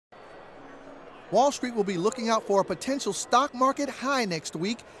Wall Street will be looking out for a potential stock market high next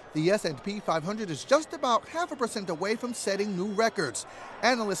week. The S&P 500 is just about 0.5% away from setting new records.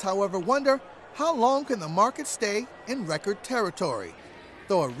 Analysts, however, wonder how long can the market stay in record territory?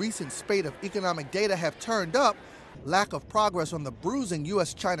 Though a recent spate of economic data have turned up, lack of progress on the bruising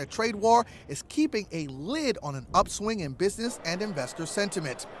U.S.-China trade war is keeping a lid on an upswing in business and investor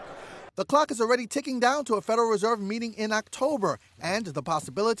sentiment. The clock is already ticking down to a Federal Reserve meeting in October and the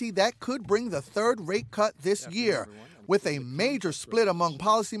possibility that could bring the third rate cut this year. With a major split among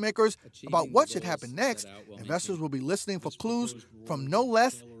policymakers about what should happen next, investors will be listening for clues from no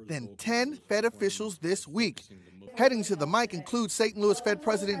less than 10 Fed officials this week. Heading to the mic includes St. Louis Fed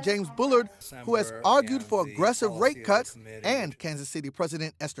President James Bullard, who has argued for aggressive rate cuts, and Kansas City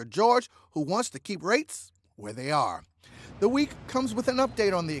President Esther George, who wants to keep rates where they are. The week comes with an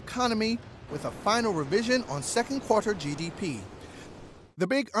update on the economy with a final revision on second quarter GDP. The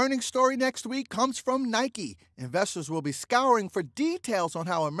big earnings story next week comes from Nike. Investors will be scouring for details on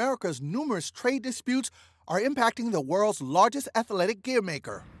how America's numerous trade disputes are impacting the world's largest athletic gear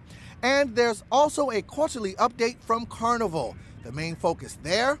maker. And there's also a quarterly update from Carnival. The main focus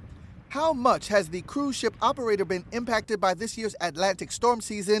there: how much has the cruise ship operator been impacted by this year's Atlantic storm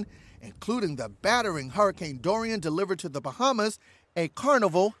season, including the battering Hurricane Dorian delivered to the Bahamas, a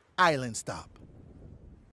Carnival island stop.